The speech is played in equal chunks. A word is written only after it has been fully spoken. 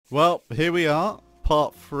Well, here we are,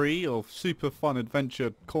 part 3 of Super Fun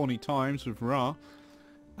Adventure Corny Times with Rarr.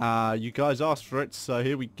 You guys asked for it, so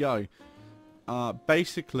here we go.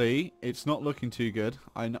 Basically, it's not looking too good.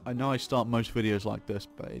 I know I start most videos like this,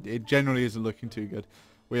 but it generally isn't looking too good.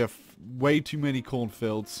 We have way too many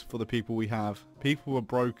cornfields for the people we have. People are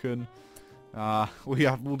broken. We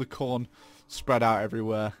have all the corn spread out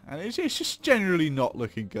everywhere, and it's just generally not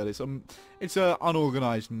looking good. It's a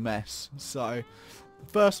unorganized mess. So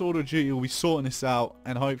first order of duty will be sorting this out,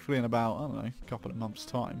 and hopefully in about, I don't know, a couple of months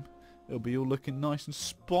time, it'll be all looking nice and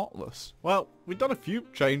spotless. Well, we've done a few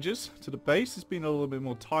changes to the base. It's been a little bit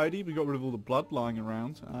more tidy. We got rid of all the blood lying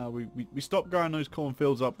around. We stopped growing those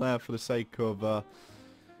cornfields up there for the sake of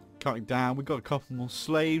cutting down. We got a couple more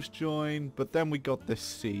slaves joined, but then we got this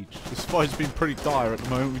siege. This fight's been pretty dire at the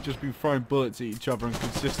moment. We've just been throwing bullets at each other and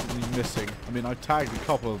consistently missing. I mean, I tagged a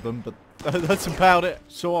couple of them, but that's about it.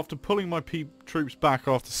 So after pulling my troops back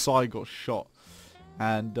after Sai got shot,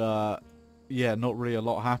 and yeah, not really a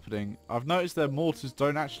lot happening, I've noticed their mortars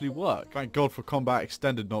don't actually work. Thank God for Combat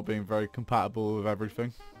Extended not being very compatible with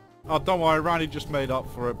everything. Oh, don't worry, Randy just made up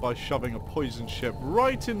for it by shoving a poison ship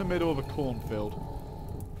right in the middle of a cornfield.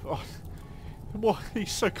 Oh, what?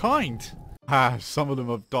 He's so kind. Some of them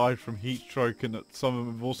have died from heat stroke, and some of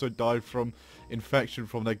them have also died from infection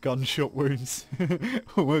from their gunshot wounds.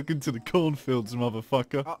 Welcome to the cornfields,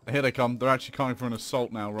 motherfucker. Oh, here they come. They're actually coming for an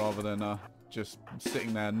assault now rather than just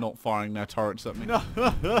sitting there not firing their turrets at me.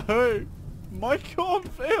 No! My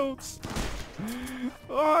cornfields!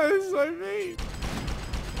 Oh, it's so mean.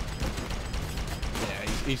 Yeah,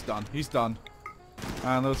 he's done. He's done.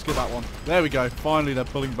 And let's get that one. There we go. Finally, they're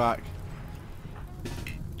pulling back.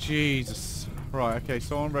 Jesus. Right, okay,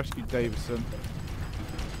 someone rescued Davison.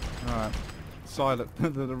 Alright. Silent.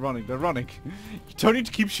 They're running. They're running. You don't need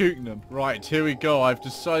to keep shooting them. Right, here we go. I've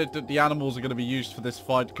decided that the animals are going to be used for this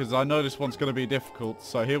fight because I know this one's going to be difficult.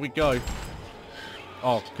 So here we go.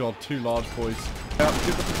 Oh, God. 2 large boys. Yeah,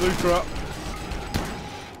 get the bazooka up.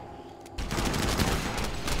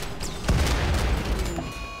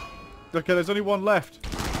 Okay, there's only one left.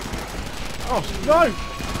 Oh, no!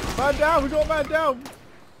 Man down! We got a man down!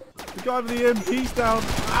 The guy with the EMP's down.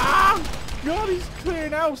 Ah! God, he's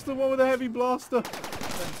clearing house, the one with the heavy blaster.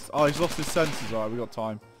 Oh, he's lost his senses. Alright, we got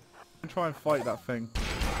time. Try and fight that thing.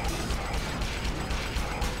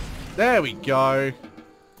 There we go.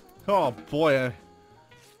 Oh, boy.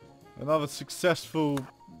 Another successful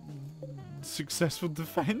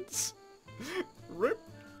defense. Rip.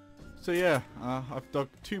 So yeah, I've dug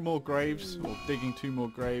 2 more graves, or digging 2 more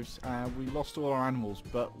graves, and we lost all our animals,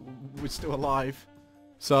 but we're still alive.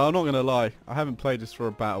 So I'm not going to lie, I haven't played this for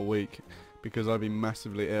about a week, because I've been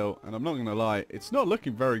massively ill, and I'm not going to lie, it's not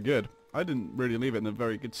looking very good. I didn't really leave it in a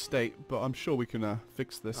very good state, but I'm sure we can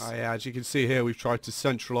fix this. Yeah, as you can see here, we've tried to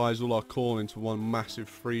centralise all our corn into one massive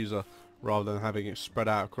freezer, rather than having it spread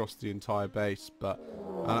out across the entire base, but...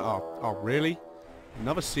 oh, really?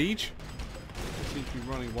 Another siege? They seem to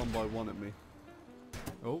be running one by one at me.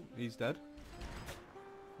 Oh, he's dead.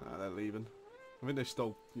 They're leaving. I think they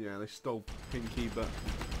stole Pinky, but...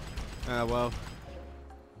 well.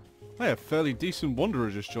 Hey, a fairly decent wanderer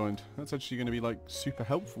just joined. That's actually going to be, like, super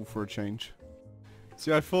helpful for a change.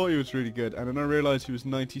 See, I thought he was really good, and then I realised he was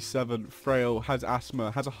 97, frail, has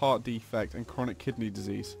asthma, has a heart defect, and chronic kidney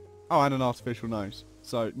disease. Oh, and an artificial nose.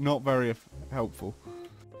 So, not very helpful.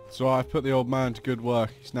 So I've put the old man to good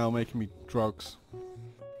work. He's now making me drugs.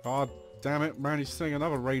 God damn it, Randy's sending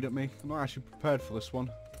another raid at me. I'm not actually prepared for this one.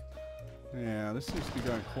 Yeah, this seems to be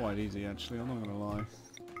going quite easy actually, I'm not gonna lie.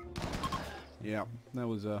 Yeah, that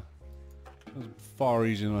was far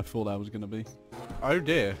easier than I thought that was gonna be. Oh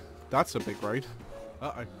dear, that's a big raid.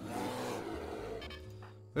 Uh-oh.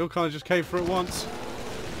 They all kind of just came for it once.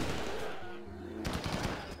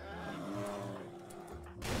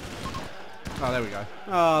 Oh, there we go.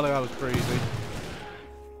 Oh, that was pretty easy.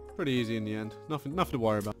 Pretty easy in the end. Nothing to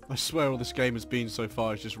worry about. I swear all this game has been so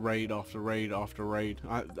far is just raid after raid after raid.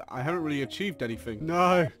 I haven't really achieved anything.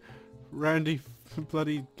 No! Randy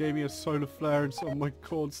bloody gave me a solar flare and some of my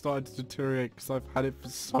corn started to deteriorate because I've had it for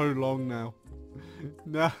so long now.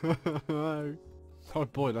 No! Oh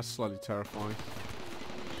boy, that's slightly terrifying.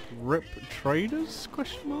 Rip traders?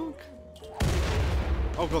 Question mark?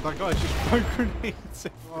 Oh god, that guy's just thrown grenades.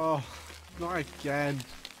 Oh. Not again.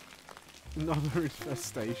 Another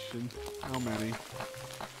infestation. How many?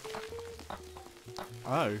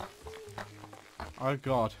 Oh. Oh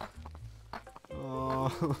god. Oh.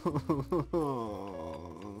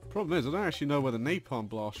 Problem is, I don't actually know where the napalm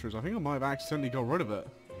blaster is. I think I might have accidentally got rid of it.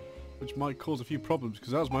 Which might cause a few problems,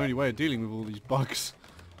 because that was my only way of dealing with all these bugs.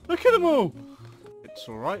 Look at them all! It's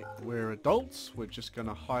alright, we're adults, we're just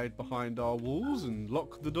gonna hide behind our walls and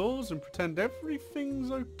lock the doors and pretend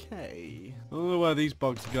everything's okay. I don't know where these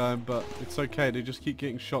bugs are going, but it's okay, they just keep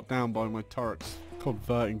getting shot down by my turrets.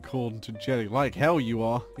 Converting corn to jelly, like hell you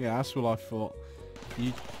are. Yeah, that's what I thought.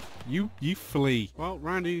 You flee. Well,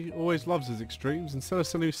 Randy always loves his extremes. Instead of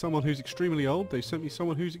sending me someone who's extremely old, they sent me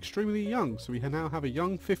someone who's extremely young. So we now have a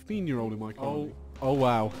young 15-year-old in my colony. Oh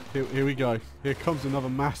wow. Here we go. Here comes another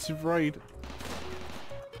massive raid.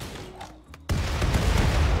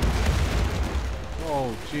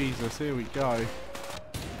 Oh Jesus, here we go.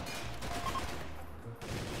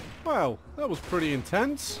 Well, that was pretty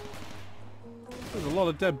intense. There's a lot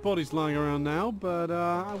of dead bodies lying around now, but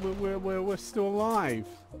we're still alive.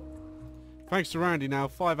 Thanks to Randy now,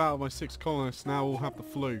 5 out of my 6 colonists now all have the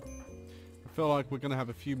flu. I feel like we're going to have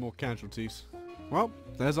a few more casualties. Well,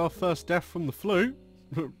 there's our first death from the flu.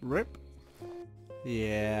 Rip.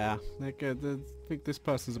 Yeah, I think this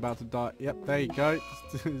person's about to die. Yep, there you go.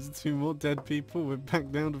 There's 2 more dead people. We're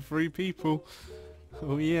back down to 3 people.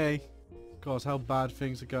 Oh yay. Gosh, how bad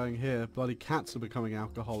things are going here. Bloody cats are becoming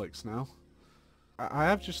alcoholics now. I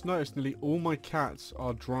have just noticed nearly all my cats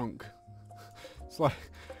are drunk. It's like,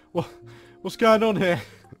 what's going on here?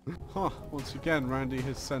 Huh, once again, Randy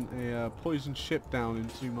has sent a poison ship down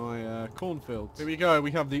into my cornfields. Here we go,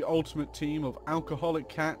 we have the ultimate team of alcoholic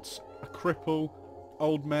cats, a cripple,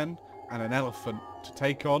 old men, and an elephant to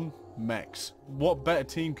take on mechs. What better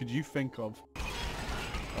team could you think of?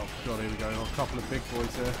 Oh god, here we go, a couple of big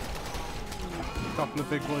boys here. A couple of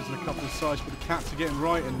big boys and a couple of sides, but the cats are getting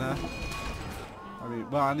right in there. I mean,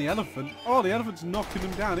 well, and the elephant. Oh, the elephant's knocking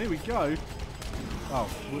them down. Here we go. Oh,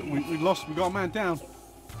 we lost. We got a man down.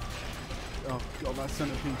 Oh, God, that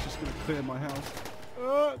centipede's just going to clear my house.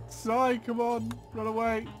 Sai, come on. Run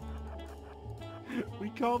away.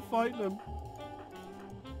 We can't fight them.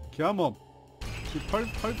 Come on. Should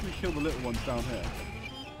hopefully kill the little ones down here.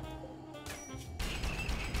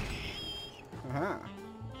 Aha.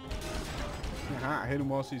 Aha, hit him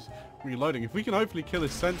whilst he's reloading. If we can hopefully kill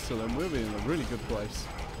his sensor, then we'll be in a really good place.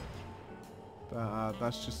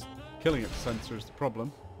 That's just killing its sensor is the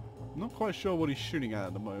problem. I'm not quite sure what he's shooting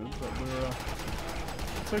at the moment, but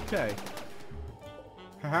it's okay.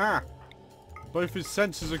 Haha! Both his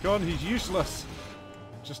sensors are gone. He's useless.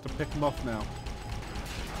 Just to pick him off now.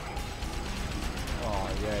 Oh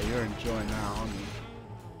yeah, you're enjoying now, aren't you?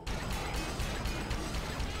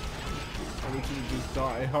 I want you to just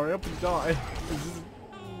die. Hurry up and die.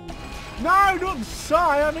 No, not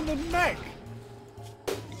Sai, I'm in the neck!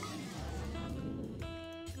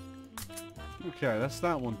 Okay, that's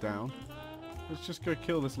that one down. Let's just go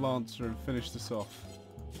kill this Lancer and finish this off.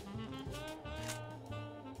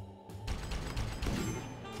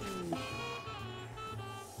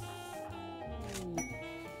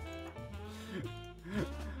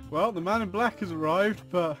 Well, the man in black has arrived,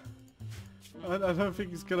 but I don't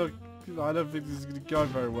think it's gonna... I don't think this is gonna go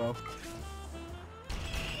very well.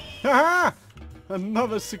 Haha!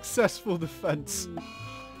 Another successful defense.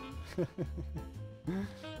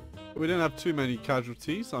 We didn't have too many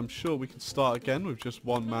casualties. I'm sure we can start again with just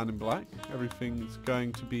 1 man in black. Everything's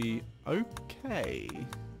going to be okay.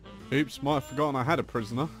 Oops, might have forgotten I had a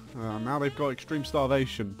prisoner. Now they've got extreme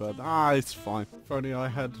starvation, but it's fine. If only I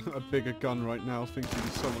had a bigger gun right now, things would be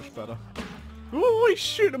so much better. Ooh, he's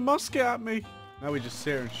shooting a musket at me! Now we just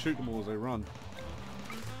sit here and shoot them all as they run.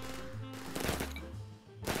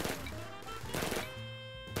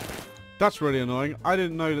 That's really annoying. I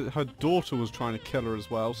didn't know that her daughter was trying to kill her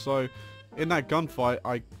as well, so in that gunfight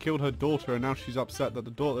I killed her daughter and now she's upset that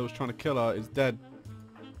the daughter that was trying to kill her is dead.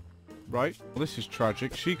 Right? Well, this is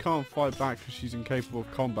tragic. She can't fight back because she's incapable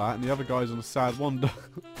of combat and the other guy's on a sad wander.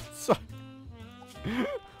 So,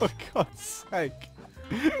 for God's sake.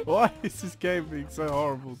 Why is this game being so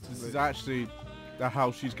horrible to me? This is actually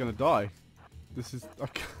how she's gonna die. This is...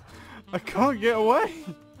 I can't get away!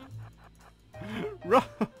 Run!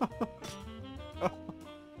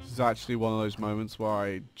 This is actually one of those moments where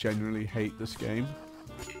I genuinely hate this game.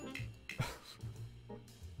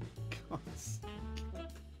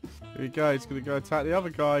 Here we go, he's gonna go attack the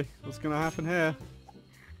other guy. What's gonna happen here?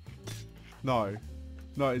 No.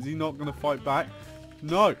 No, is he not gonna fight back?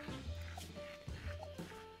 No!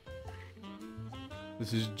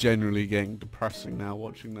 This is generally getting depressing now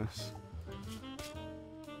watching this.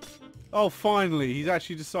 Oh, finally! He's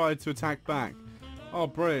actually decided to attack back. Oh,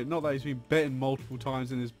 brilliant. Not that he's been bitten multiple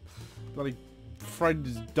times and his bloody friend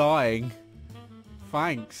is dying.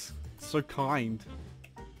 Thanks. So kind.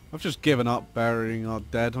 I've just given up burying our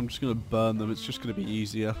dead. I'm just going to burn them. It's just going to be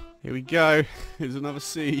easier. Here we go. Here's another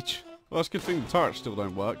siege. Well, it's a good thing the turrets still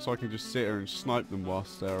don't work, so I can just sit here and snipe them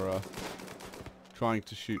whilst they're trying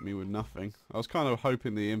to shoot me with nothing. I was kind of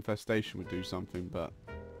hoping the infestation would do something, but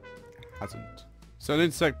hasn't. So an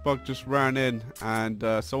insect bug just ran in,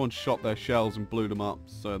 and someone shot their shells and blew them up.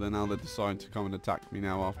 So now they're deciding to come and attack me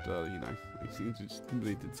now after, you know,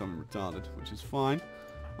 somebody did something retarded, which is fine.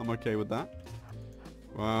 I'm okay with that.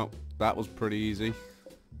 Well, that was pretty easy.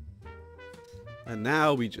 And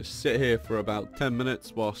now we just sit here for about 10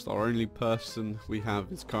 minutes whilst our only person we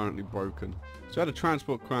have is currently broken. So I had a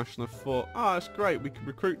transport crash and I thought, oh, that's great, we can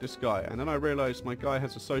recruit this guy. And then I realised my guy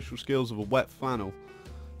has the social skills of a wet flannel.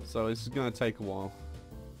 So this is going to take a while.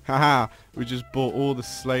 Haha, we just bought all the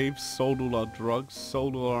slaves, sold all our drugs,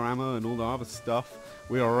 sold all our ammo and all the other stuff.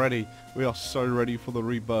 We are ready. We are so ready for the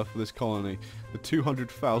rebirth of this colony. The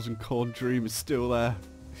 200,000 corn dream is still there.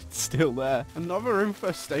 It's still there. Another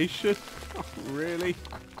infestation? Oh, really?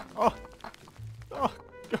 Oh. Oh,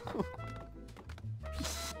 God.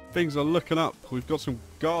 Things are looking up. We've got some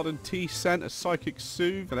garden tea scent, a psychic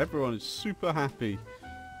soothe, and everyone is super happy.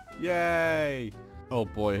 Yay! Oh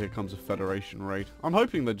boy, here comes a Federation raid. I'm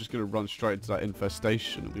hoping they're just going to run straight into that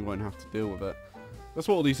infestation and we won't have to deal with it. That's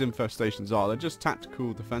what all these infestations are. They're just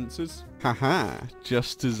tactical defenses. Haha,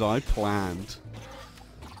 just as I planned.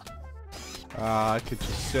 I could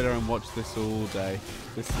just sit here and watch this all day.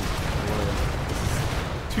 This is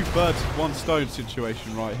brilliant. Two birds with one stone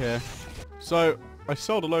situation right here. So, I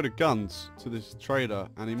sold a load of guns to this trader,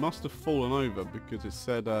 and he must have fallen over because it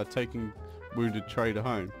said taking wounded trader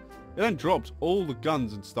home. It then dropped all the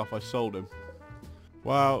guns and stuff I sold him.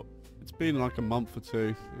 Well, it's been like a month or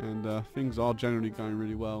two, and things are generally going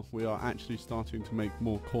really well. We are actually starting to make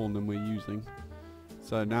more corn than we're using.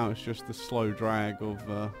 So now it's just the slow drag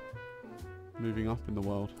of moving up in the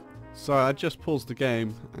world. So I just paused the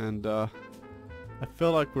game, and I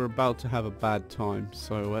feel like we're about to have a bad time.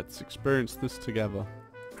 So let's experience this together.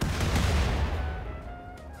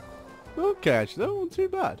 Okay, actually that wasn't too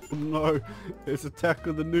bad. Oh no, it's Attack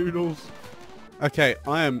of the Noodles. Okay,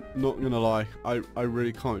 I am not gonna lie. I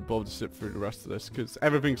really can't be bothered to sit through the rest of this because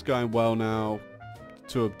everything's going well now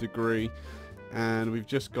to a degree. And we've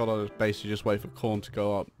just got to basically just wait for corn to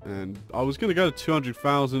go up. And I was going to go to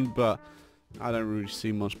 200,000, but I don't really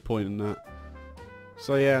see much point in that.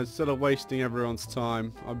 So yeah, instead of wasting everyone's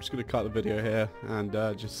time, I'm just going to cut the video here and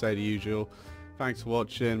just say the usual. Thanks for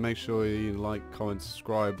watching. Make sure you like, comment,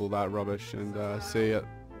 subscribe, all that rubbish. And see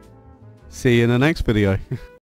you in the next video.